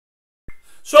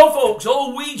So, folks,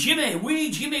 old wee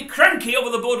Jimmy cranky over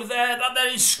the border there. That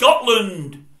there is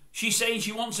Scotland. She's saying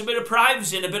she wants a bit of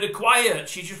privacy and a bit of quiet.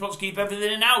 She just wants to keep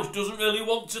everything in house. Doesn't really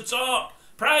want to talk.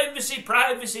 Privacy,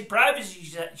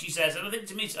 she says. And I think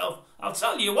to myself, I'll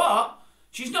tell you what.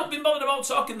 She's not been bothered about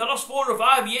talking the last 4 or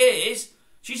 5 years.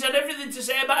 She's had everything to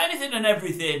say about anything and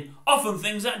everything. Often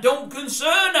things that don't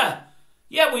concern her.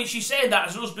 Yeah, well, she's saying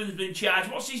that. Her husband's been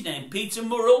charged. What's his name? Peter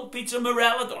Morrell? I don't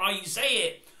know how you say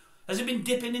it. Has he been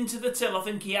dipping into the till? I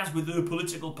think he has with her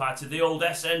political party, the old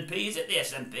SNP. Is it the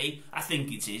SNP? I think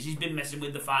it is. He's been messing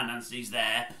with the finances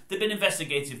there. They've been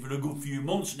investigated for a good few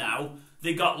months now.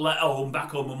 They got let home,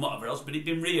 back home and whatever else, but he'd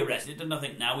been rearrested and I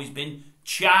think now he's been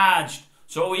charged.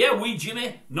 So yeah, wee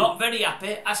Jimmy, not very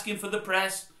happy, asking for the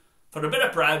press, for a bit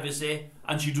of privacy,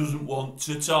 and she doesn't want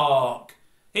to talk.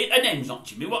 Her name's not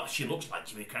Jimmy. What? She looks like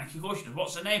Jimmy Cranky.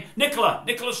 What's her name? Nicola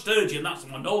Sturgeon. That's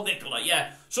the one. Old Nicola,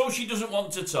 yeah. So she doesn't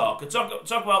want to talk. And talk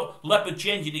about leopard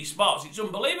changing its spots. It's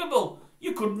unbelievable.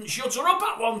 You couldn't shut her up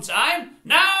at one time.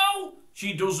 Now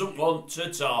she doesn't want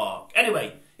to talk.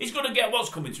 Anyway, he's going to get what's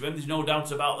coming to him. There's no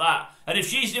doubt about that. And if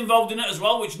she's involved in it as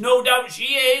well, which no doubt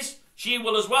she is, she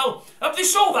will as well. Have they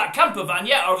sold that camper van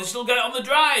yet, or have they still got it on the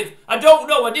drive? I don't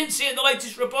know. I didn't see it in the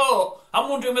latest report. I'm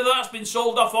wondering whether that's been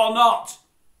sold off or not.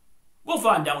 We'll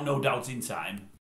find out, no doubt, in time.